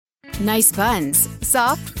Nice buns,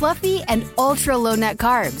 soft, fluffy, and ultra-low net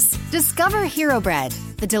carbs. Discover Hero Bread,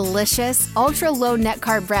 the delicious, ultra-low net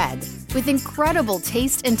carb bread with incredible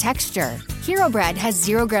taste and texture. Hero Bread has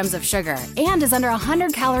 0 grams of sugar and is under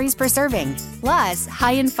 100 calories per serving. Plus,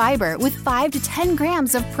 high in fiber with 5 to 10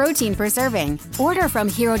 grams of protein per serving. Order from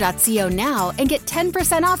hero.co now and get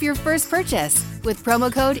 10% off your first purchase with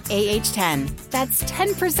promo code AH10. That's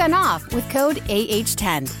 10% off with code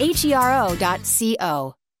AH10.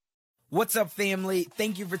 HERO.co. What's up, family?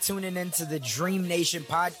 Thank you for tuning in to the Dream Nation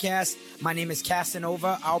podcast. My name is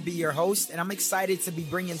Casanova. I'll be your host, and I'm excited to be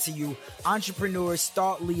bringing to you entrepreneurs,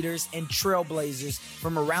 thought leaders, and trailblazers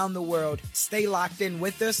from around the world. Stay locked in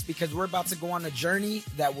with us because we're about to go on a journey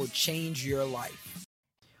that will change your life.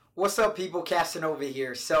 What's up, people? Casanova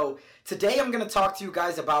here. So today I'm going to talk to you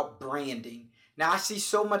guys about branding. Now, I see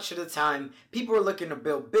so much of the time, people are looking to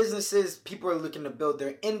build businesses, people are looking to build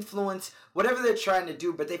their influence, whatever they're trying to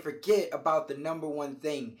do, but they forget about the number one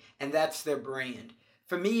thing, and that's their brand.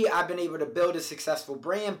 For me, I've been able to build a successful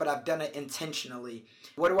brand, but I've done it intentionally.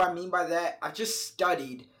 What do I mean by that? I've just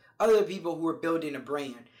studied other people who are building a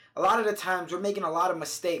brand. A lot of the times we're making a lot of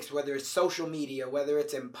mistakes, whether it's social media, whether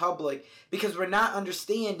it's in public, because we're not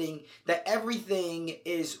understanding that everything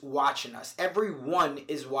is watching us. Everyone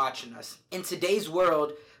is watching us. In today's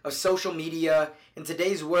world of social media, in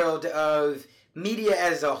today's world of media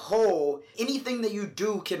as a whole, anything that you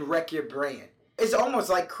do can wreck your brand. It's almost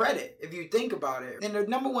like credit if you think about it. And the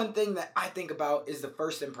number one thing that I think about is the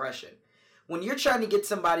first impression. When you're trying to get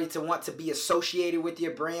somebody to want to be associated with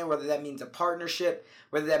your brand, whether that means a partnership,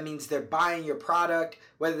 whether that means they're buying your product,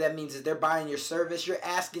 whether that means that they're buying your service, you're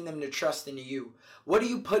asking them to trust in you. What are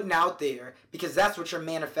you putting out there? Because that's what you're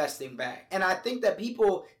manifesting back. And I think that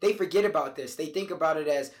people, they forget about this. They think about it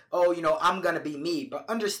as, oh, I'm going to be me. But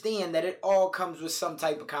understand that it all comes with some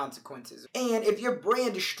type of consequences. And if your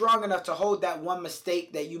brand is strong enough to hold that one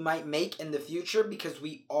mistake that you might make in the future, because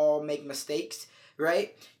we all make mistakes,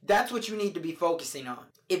 right? That's what you need to be focusing on.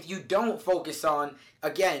 If you don't focus on,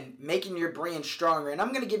 again, making your brand stronger, and I'm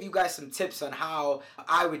going to give you guys some tips on how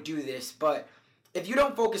I would do this, but if you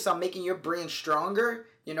don't focus on making your brand stronger,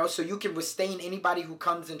 so you can withstand anybody who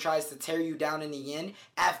comes and tries to tear you down in the end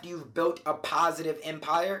after you've built a positive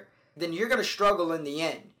empire, then you're going to struggle in the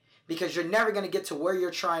end because you're never going to get to where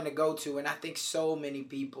you're trying to go to. And I think so many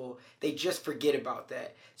people, they just forget about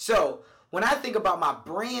that. So when I think about my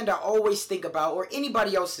brand, I always think about, or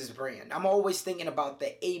anybody else's brand, I'm always thinking about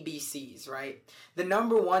the ABCs, right? The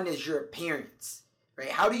number one is your appearance, right?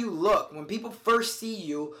 How do you look? When people first see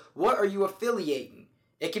you, what are you affiliating?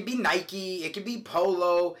 It could be Nike, it could be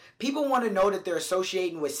Polo. People want to know that they're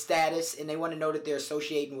associating with status, and they want to know that they're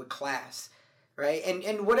associating with class, right?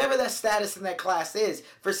 And whatever that status and that class is,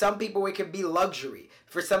 for some people it could be luxury.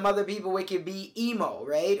 For some other people it could be emo,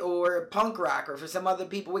 right? Or punk rock. Or for some other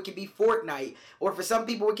people it could be Fortnite. Or for some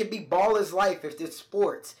people it could be ball is life if it's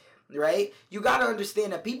sports, right? You got to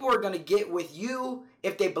understand that people are going to get with you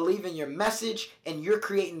if they believe in your message and you're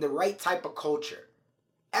creating the right type of culture.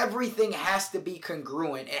 Everything has to be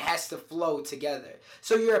congruent. It has to flow together.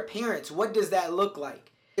 So your appearance, what does that look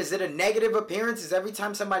like? Is it a negative appearance? Is every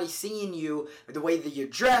time somebody's seeing you, the way that you're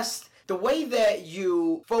dressed, the way that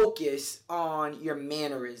you focus on your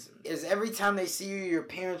mannerism? Is every time they see you, your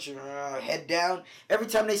appearance, you're head down? Every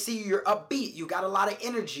time they see you, you're upbeat. You got a lot of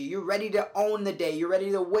energy. You're ready to own the day. You're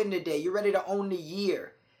ready to win the day. You're ready to own the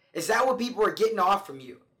year. Is that what people are getting off from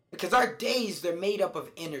you? Because our days, they're made up of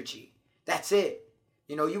energy. That's it.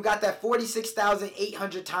 You got that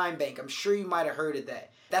 46,800 time bank. I'm sure you might have heard of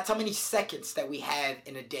that. That's how many seconds that we have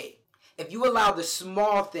in a day. If you allow the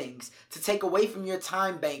small things to take away from your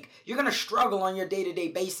time bank, you're going to struggle on your day-to-day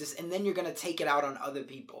basis, and then you're going to take it out on other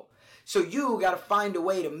people. So you got to find a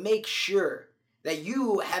way to make sure that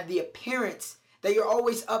you have the appearance that you're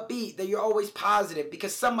always upbeat, that you're always positive,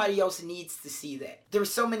 because somebody else needs to see that. There were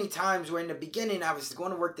so many times where in the beginning I was going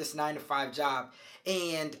to work this 9-to-5 job,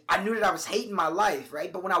 and I knew that I was hating my life,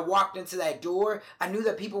 right? But when I walked into that door, I knew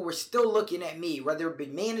that people were still looking at me, whether it be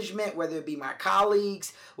management, whether it be my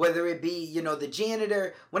colleagues, whether it be, the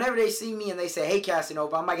janitor. Whenever they see me and they say, hey,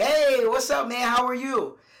 Casanova, I'm like, hey, what's up, man? How are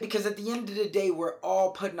you? Because at the end of the day, we're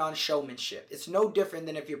all putting on showmanship. It's no different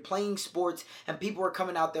than if you're playing sports and people are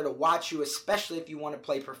coming out there to watch you, especially if you want to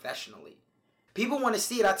play professionally. People want to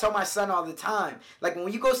see it. I tell my son all the time. Like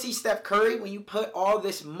when you go see Steph Curry, when you put all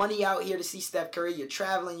this money out here to see Steph Curry, you're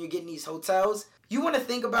traveling, you're getting these hotels. You want to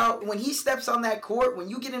think about when he steps on that court, when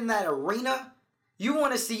you get in that arena, you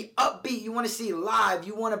want to see upbeat, you want to see live,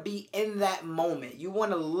 you want to be in that moment. You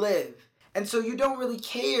want to live. And so you don't really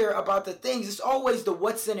care about the things. It's always the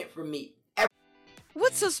what's in it for me.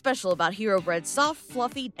 What's so special about Hero Bread's soft,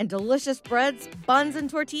 fluffy, and delicious breads, buns, and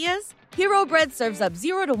tortillas? Hero Bread serves up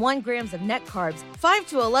 0 to 1 grams of net carbs, 5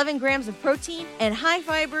 to 11 grams of protein, and high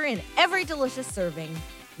fiber in every delicious serving.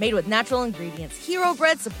 Made with natural ingredients, Hero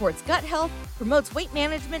Bread supports gut health, promotes weight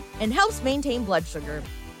management, and helps maintain blood sugar.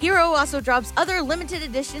 Hero also drops other limited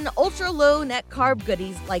edition ultra-low net carb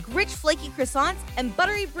goodies like rich flaky croissants and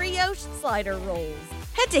buttery brioche slider rolls.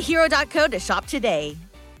 Head to hero.co to shop today.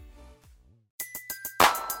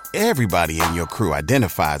 Everybody in your crew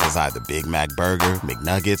identifies as either Big Mac Burger,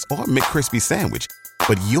 McNuggets, or McCrispy Sandwich.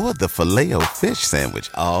 But you're the Filet-O-Fish Sandwich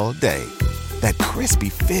all day. That crispy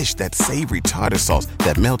fish, that savory tartar sauce,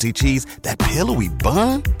 that melty cheese, that pillowy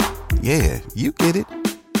bun. Yeah, you get it.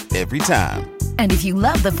 Every time. And if you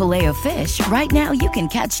love the Filet-O-Fish, right now you can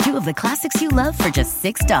catch 2 of the classics you love for just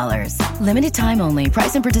 $6. Limited time only.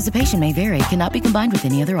 Price and participation may vary. Cannot be combined with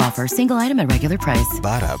any other offer. Single item at regular price.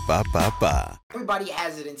 Ba-da-ba-ba-ba. Everybody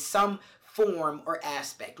has it in some form or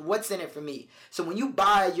aspect. What's in it for me? So when you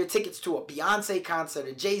buy your tickets to a Beyonce concert,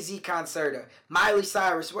 a Jay-Z concert, or Miley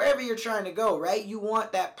Cyrus, wherever you're trying to go, right? You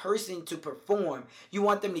want that person to perform. You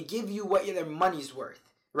want them to give you what their money's worth,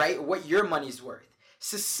 right? What your money's worth. It's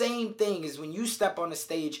the same thing as when you step on a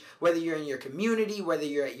stage, whether you're in your community, whether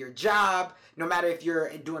you're at your job, no matter if you're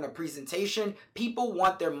doing a presentation, people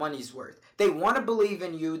want their money's worth. They want to believe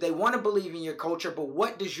in you. They want to believe in your culture, but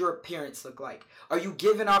what does your appearance look like? Are you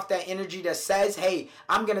giving off that energy that says, hey,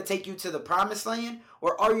 I'm going to take you to the promised land?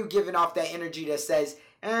 Or are you giving off that energy that says,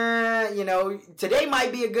 today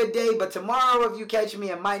might be a good day, but tomorrow if you catch me,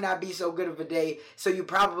 it might not be so good of a day. So you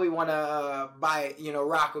probably want to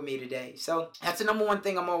rock with me today. So that's the number one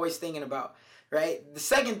thing I'm always thinking about, right? The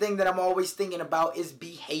second thing that I'm always thinking about is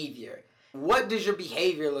behavior. What does your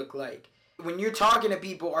behavior look like? When you're talking to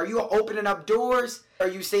people, are you opening up doors? Are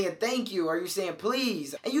you saying thank you? Are you saying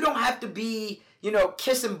please? And you don't have to be,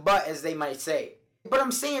 kissing butt, as they might say. But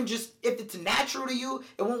I'm saying just if it's natural to you,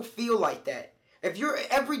 it won't feel like that. If you're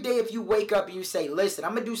every day, if you wake up and you say, listen,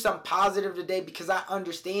 I'm going to do something positive today because I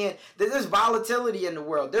understand that there's volatility in the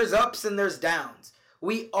world. There's ups and there's downs.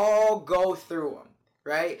 We all go through them,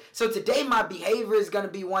 right? So today my behavior is going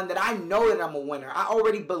to be one that I know that I'm a winner. I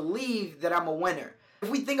already believe that I'm a winner. If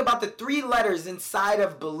we think about the 3 letters inside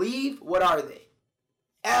of believe, what are they?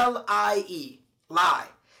 L-I-E, lie.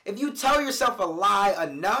 If you tell yourself a lie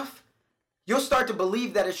enough, you'll start to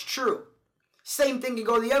believe that it's true. Same thing can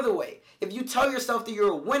go the other way. If you tell yourself that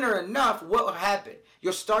you're a winner enough, what will happen?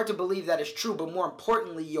 You'll start to believe that it's true, but more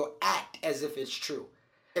importantly, you'll act as if it's true.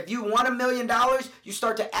 If you want $1 million, you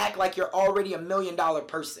start to act like you're already $1 million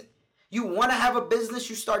person. You want to have a business,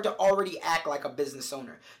 you start to already act like a business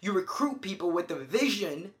owner. You recruit people with the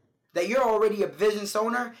vision that you're already a business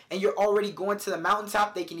owner and you're already going to the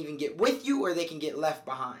mountaintop. They can even get with you or they can get left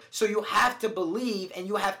behind. So you have to believe and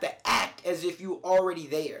you have to act as if you're already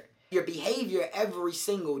there. Your behavior every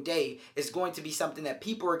single day is going to be something that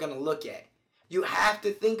people are going to look at. You have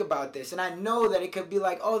to think about this. And I know that it could be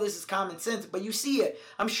like, oh, this is common sense, but you see it.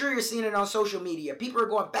 I'm sure you're seeing it on social media. People are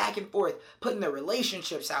going back and forth, putting their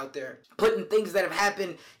relationships out there, putting things that have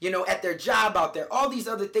happened, at their job out there, all these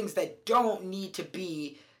other things that don't need to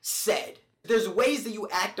be said. There's ways that you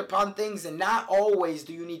act upon things, and not always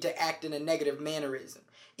do you need to act in a negative mannerism.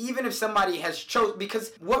 Even if somebody has chosen,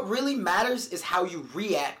 because what really matters is how you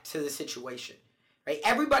react to the situation. Right?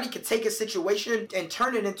 Everybody can take a situation and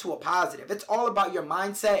turn it into a positive. It's all about your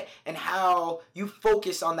mindset and how you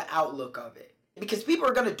focus on the outlook of it. Because people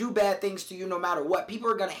are going to do bad things to you no matter what. People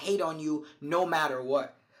are going to hate on you no matter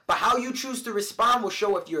what. But how you choose to respond will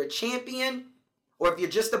show if you're a champion or if you're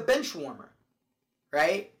just a bench warmer.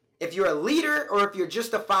 Right? If you're a leader or if you're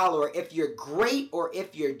just a follower. If you're great or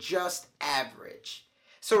if you're just average.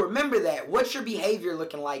 So remember that. What's your behavior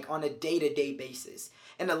looking like on a day-to-day basis?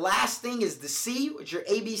 And the last thing is the C, which are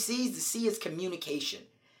ABCs. The C is communication.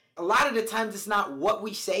 A lot of the times it's not what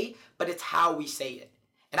we say, but it's how we say it.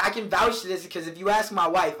 And I can vouch for this because if you ask my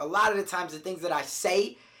wife, a lot of the times the things that I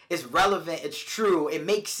say is relevant, it's true, it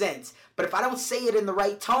makes sense. But if I don't say it in the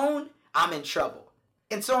right tone, I'm in trouble.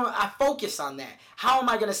 And so I focus on that. How am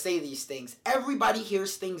I going to say these things? Everybody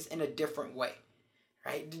hears things in a different way.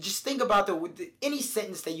 Right? Just think about any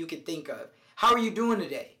sentence that you could think of. How are you doing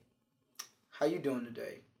today? How you doing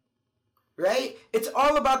today? Right? It's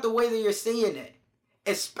all about the way that you're saying it.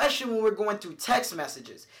 Especially when we're going through text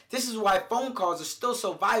messages. This is why phone calls are still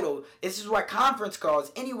so vital. This is why conference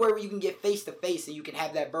calls, anywhere where you can get face to face and you can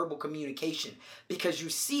have that verbal communication. Because you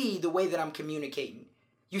see the way that I'm communicating.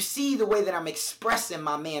 You see the way that I'm expressing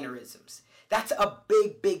my mannerisms. That's a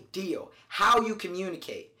big, big deal. How you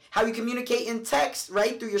communicate. How you communicate in text,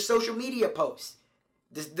 right? Through your social media posts.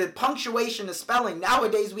 The punctuation, the spelling.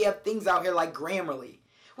 Nowadays, we have things out here like Grammarly.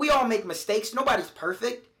 We all make mistakes. Nobody's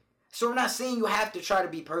perfect. So I'm not saying you have to try to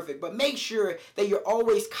be perfect, but make sure that you're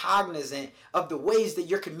always cognizant of the ways that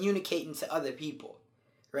you're communicating to other people,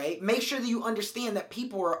 right? Make sure that you understand that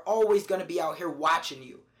people are always going to be out here watching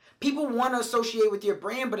you. People want to associate with your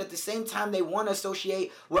brand, but at the same time, they want to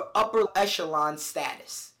associate with upper echelon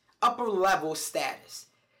status, upper level status.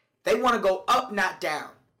 They want to go up, not down.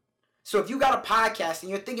 So if you got a podcast and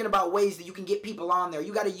you're thinking about ways that you can get people on there,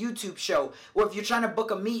 you got a YouTube show, or if you're trying to book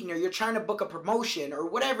a meeting or you're trying to book a promotion or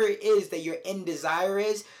whatever it is that your end desire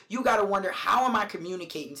is, you got to wonder, how am I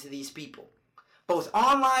communicating to these people? Both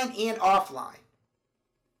online and offline.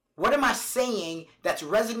 What am I saying that's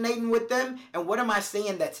resonating with them, and what am I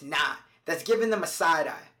saying that's not, that's giving them a side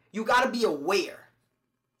eye? You got to be aware.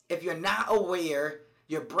 If you're not aware,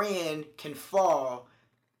 your brand can fall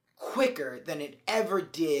quicker than it ever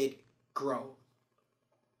did grow.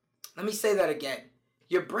 Let me say that again.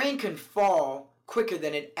 Your brand can fall quicker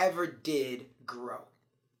than it ever did grow.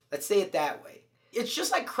 Let's say it that way. It's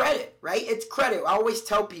just like credit, right? It's credit. I always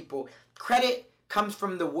tell people, credit comes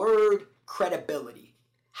from the word credibility.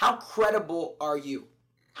 How credible are you?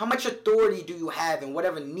 How much authority do you have in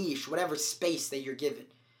whatever niche, whatever space that you're given?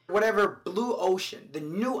 Whatever blue ocean, the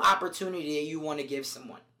new opportunity that you want to give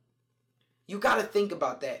someone. You got to think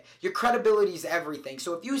about that. Your credibility is everything.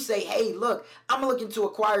 So if you say, hey, look, I'm looking to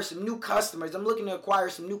acquire some new customers. I'm looking to acquire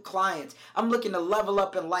some new clients. I'm looking to level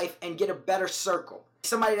up in life and get a better circle.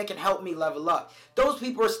 Somebody that can help me level up. Those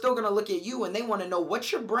people are still going to look at you and they want to know,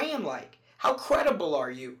 what's your brand like? How credible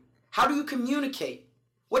are you? How do you communicate?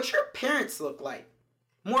 What's your appearance look like?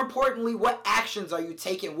 More importantly, what actions are you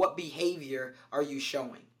taking? What behavior are you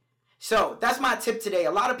showing? So that's my tip today.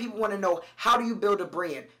 A lot of people want to know, how do you build a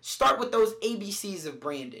brand? Start with those ABCs of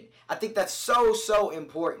branding. I think that's so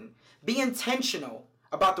important. Be intentional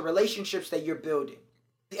about the relationships that you're building.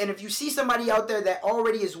 And if you see somebody out there that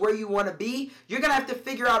already is where you want to be, you're going to have to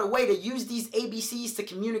figure out a way to use these ABCs to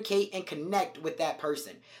communicate and connect with that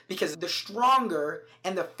person. Because the stronger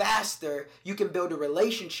and the faster you can build a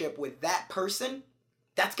relationship with that person,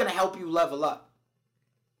 that's going to help you level up.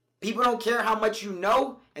 People don't care how much you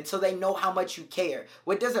know until they know how much you care.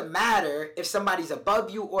 Well, it doesn't matter if somebody's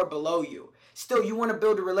above you or below you. Still, you want to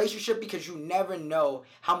build a relationship because you never know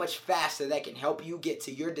how much faster that can help you get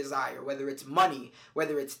to your desire, whether it's money,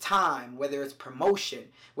 whether it's time, whether it's promotion,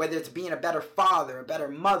 whether it's being a better father, a better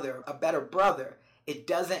mother, a better brother. It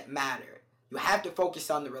doesn't matter. You have to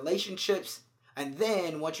focus on the relationships, and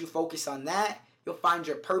then once you focus on that, you'll find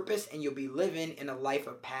your purpose and you'll be living in a life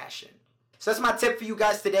of passion. So that's my tip for you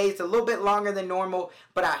guys today. It's a little bit longer than normal,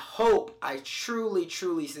 but I truly,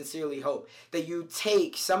 sincerely hope that you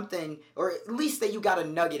take something, or at least that you got a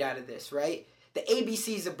nugget out of this, right? The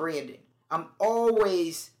ABCs of branding. I'm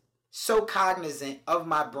always so cognizant of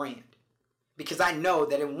my brand because I know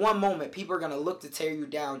that in one moment, people are going to look to tear you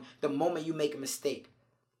down the moment you make a mistake.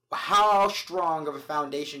 But how strong of a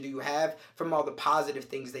foundation do you have from all the positive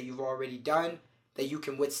things that you've already done that you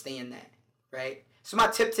can withstand that, right? So my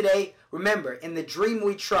tip today, remember, in the dream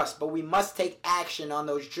we trust, but we must take action on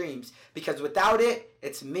those dreams because without it,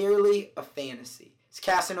 it's merely a fantasy. It's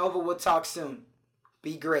Casanova. We'll talk soon.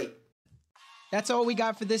 Be great. That's all we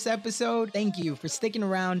got for this episode. Thank you for sticking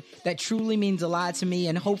around. That truly means a lot to me,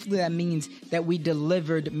 and hopefully that means that we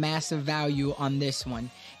delivered massive value on this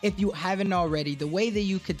one. If you haven't already, the way that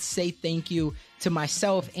you could say thank you to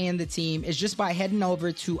myself and the team is just by heading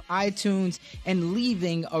over to iTunes and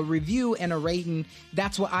leaving a review and a rating.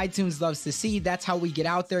 That's what iTunes loves to see. That's how we get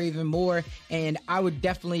out there even more, and I would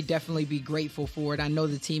definitely be grateful for it. I know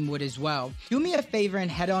the team would as well. Do me a favor and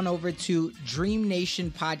head on over to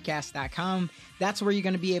DreamNationPodcast.com. That's where you're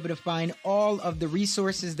going to be able to find all of the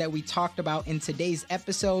resources that we talked about in today's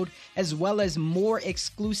episode, as well as more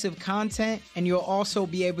exclusive content. And you'll also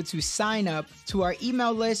be able to sign up to our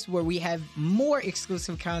email list where we have more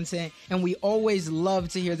exclusive content. And we always love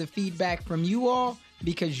to hear the feedback from you all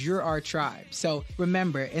because you're our tribe. So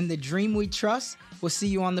remember, in the dream we trust, we'll see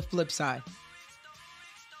you on the flip side.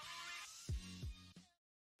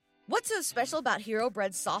 What's so special about Hero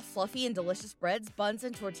Bread's soft, fluffy, and delicious breads, buns,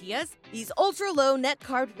 and tortillas? These ultra-low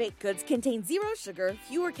net-carb baked goods contain zero sugar,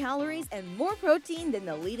 fewer calories, and more protein than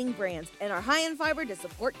the leading brands, and are high in fiber to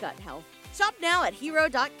support gut health. Shop now at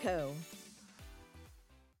Hero.co.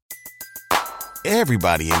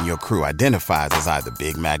 Everybody in your crew identifies as either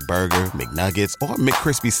Big Mac Burger, McNuggets, or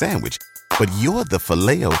McCrispy Sandwich. But you're the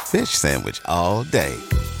Filet-O-Fish Sandwich all day.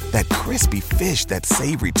 That crispy fish, that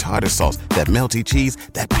savory tartar sauce, that melty cheese,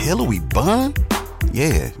 that pillowy bun.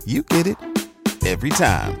 Yeah, you get it. every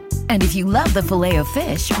time. And if you love the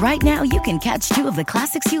Filet-O-Fish, right now you can catch 2 of the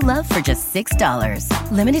classics you love for just $6.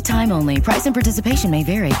 Limited time only. Price and participation may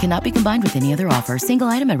vary. Cannot be combined with any other offer. Single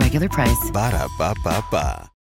item at regular price. Ba-da-ba-ba-ba.